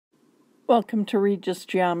Welcome to Rges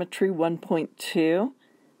Geometry 1.2,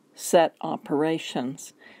 Set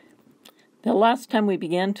Operations. The last time we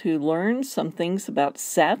began to learn some things about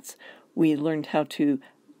sets, we learned how to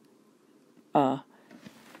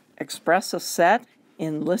express a set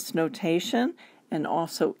in list notation and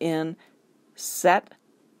also in set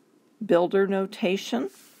builder notation.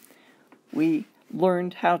 We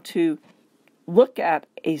learned how to look at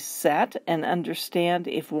a set and understand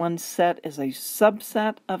if one set is a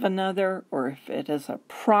subset of another or if it is a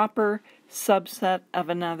proper subset of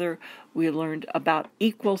another. We learned about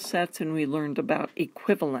equal sets and we learned about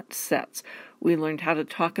equivalent sets. We learned how to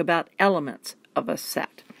talk about elements of a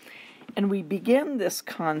set. And we begin this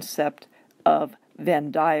concept of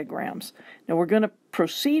Venn diagrams. Now we're going to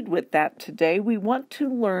proceed with that today. We want to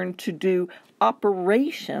learn to do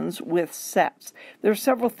operations with sets. There are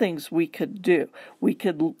several things we could do. We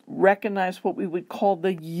could recognize what we would call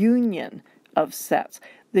the union of sets.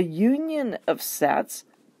 The union of sets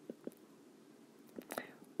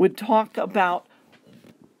would talk about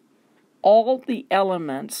all the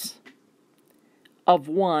elements of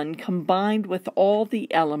one combined with all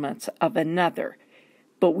the elements of another,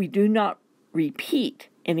 but we do not repeat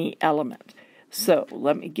any element. So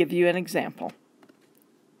let me give you an example.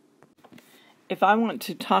 If I want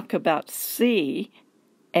to talk about C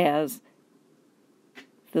as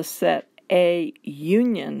the set A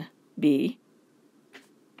union B,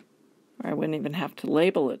 I wouldn't even have to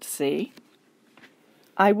label it C,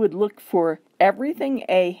 I would look for everything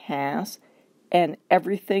A has and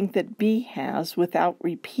everything that B has without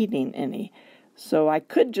repeating any. So I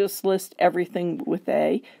could just list everything with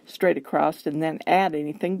A straight across and then add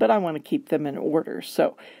anything, but I want to keep them in order.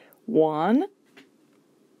 So 1,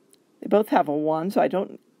 they both have a 1, so I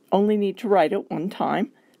don't only need to write it one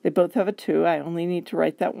time. They both have a 2, I only need to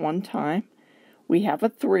write that one time. We have a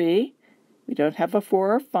 3, we don't have a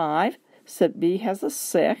 4 or 5. Set B has a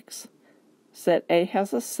 6, set A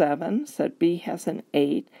has a 7, set B has an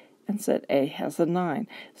 8, and set A has a 9.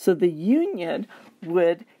 So the union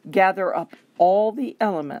would gather up all the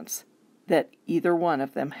elements that either one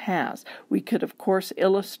of them has. We could, of course,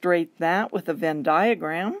 illustrate that with a Venn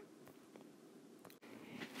diagram.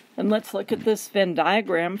 And let's look at this Venn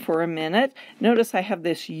diagram for a minute. Notice I have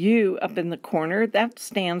this U up in the corner. That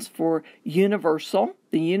stands for universal.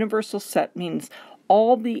 The universal set means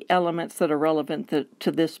all the elements that are relevant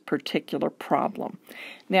to this particular problem.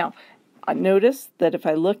 Now, notice that if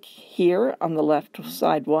I look here on the left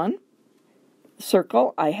side one,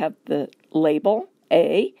 circle, I have the label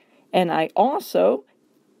A, and I also,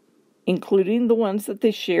 including the ones that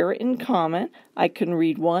they share in common, I can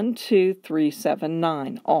read 1, 2, 3, 7,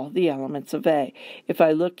 9, all the elements of A. If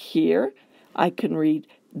I look here, I can read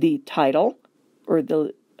the title or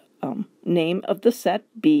the name of the set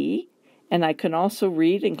B, and I can also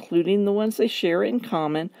read, including the ones they share in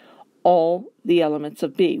common, all the elements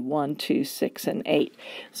of B, 1, 2, 6, and 8.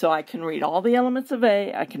 So I can read all the elements of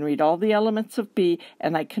A, I can read all the elements of B,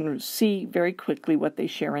 and I can see very quickly what they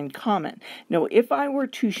share in common. Now, if I were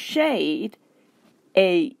to shade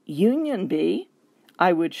A union B,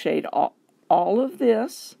 I would shade all of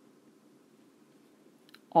this,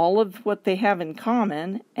 all of what they have in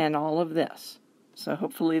common, and all of this. So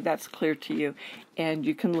hopefully that's clear to you, and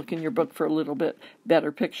you can look in your book for a little bit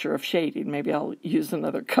better picture of shading. Maybe I'll use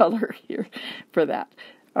another color here for that.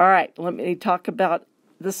 All right, let me talk about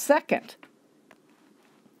the second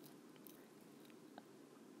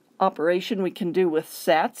operation we can do with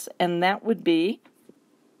sets, and that would be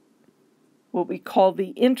what we call the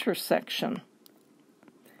intersection.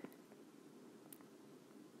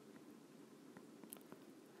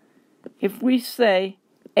 If we say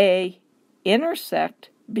A intersect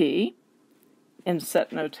B in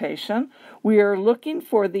set notation, we are looking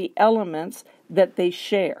for the elements that they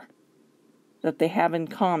share, that they have in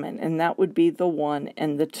common, and that would be the 1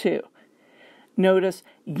 and the 2. Notice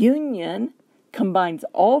union combines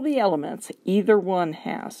all the elements either one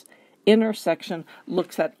has. Intersection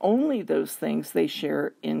looks at only those things they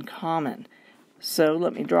share in common. So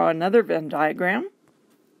let me draw another Venn diagram.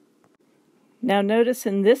 Now notice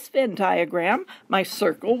in this Venn diagram, my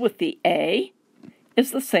circle with the A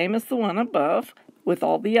is the same as the one above, with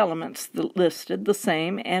all the elements listed the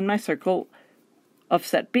same, and my circle of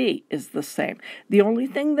set B is the same. The only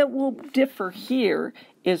thing that will differ here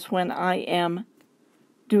is when I am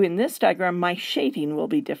doing this diagram, my shading will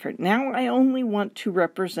be different. Now I only want to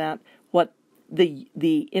represent what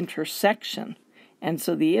the intersection. And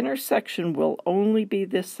so the intersection will only be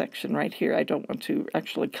this section right here. I don't want to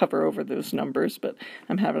actually cover over those numbers, but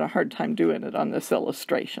I'm having a hard time doing it on this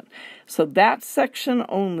illustration. So that section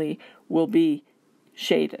only will be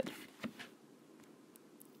shaded.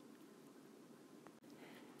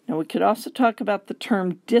 Now we could also talk about the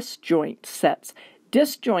term disjoint sets.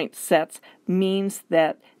 Disjoint sets means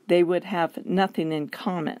that they would have nothing in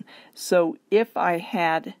common. So if I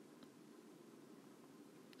had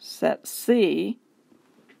set C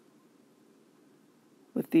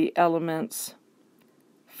with the elements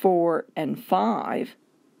 4 and 5,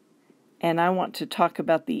 and I want to talk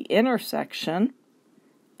about the intersection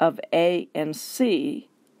of A and C,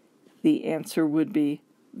 the answer would be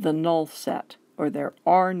the null set, or there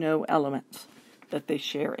are no elements that they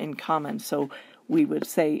share in common. So we would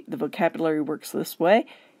say the vocabulary works this way.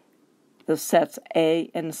 The sets A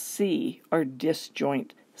and C are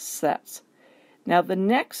disjoint sets. Now the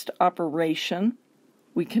next operation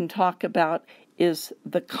we can talk about is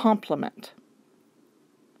the complement.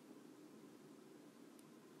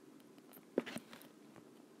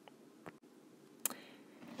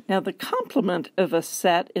 Now the complement of a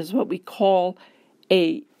set is what we call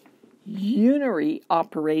a unary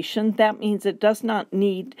operation. That means it does not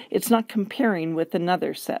need, it's not comparing with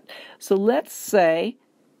another set. So let's say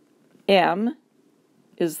M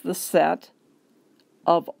is the set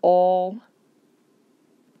of all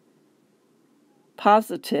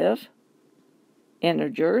positive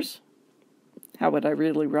integers. How would I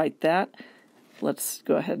really write that? Let's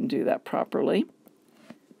go ahead and do that properly.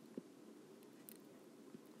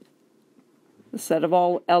 The set of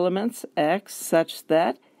all elements x such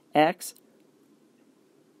that x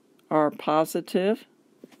are positive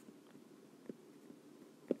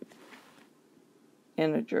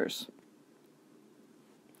integers.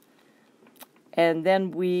 And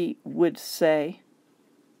then we would say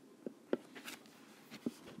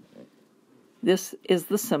this is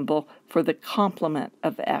the symbol for the complement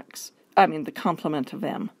of x. The complement of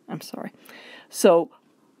m. I'm sorry. So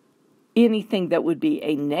anything that would be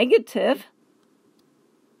a negative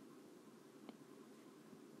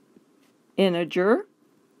integer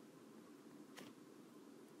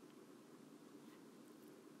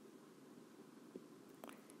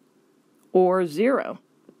or 0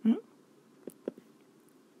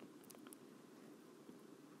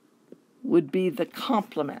 would be the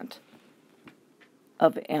complement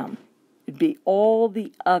of M. It'd be all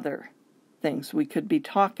the other things we could be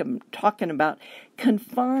talking about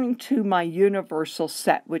confined to my universal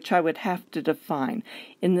set, which I would have to define.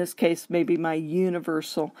 In this case, maybe my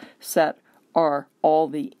universal set are all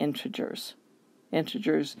the integers.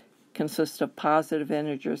 Integers consist of positive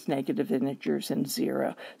integers, negative integers, and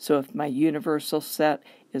 0. So if my universal set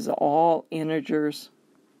is all integers,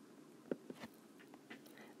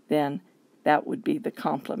 then that would be the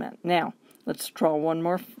complement. Now, let's draw one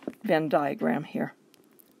more Venn diagram here.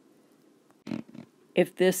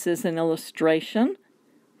 If this is an illustration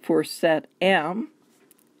for set M,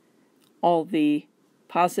 all the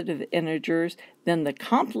positive integers, then the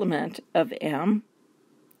complement of M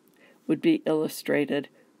would be illustrated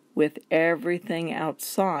with everything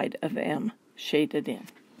outside of M shaded in.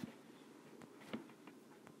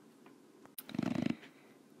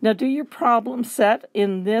 Now do your problem set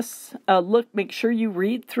in this, make sure you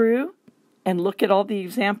read through and look at all the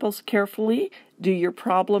examples carefully. Do your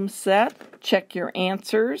problem set, check your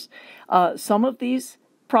answers. Some of these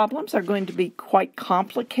problems are going to be quite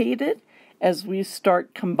complicated as we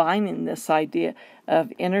start combining this idea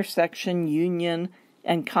of intersection, union,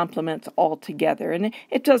 and complements all together. And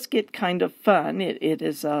it does get kind of fun. It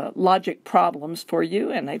is logic problems for you,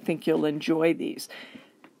 and I think you'll enjoy these.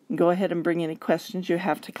 Go ahead and bring any questions you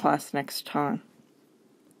have to class next time.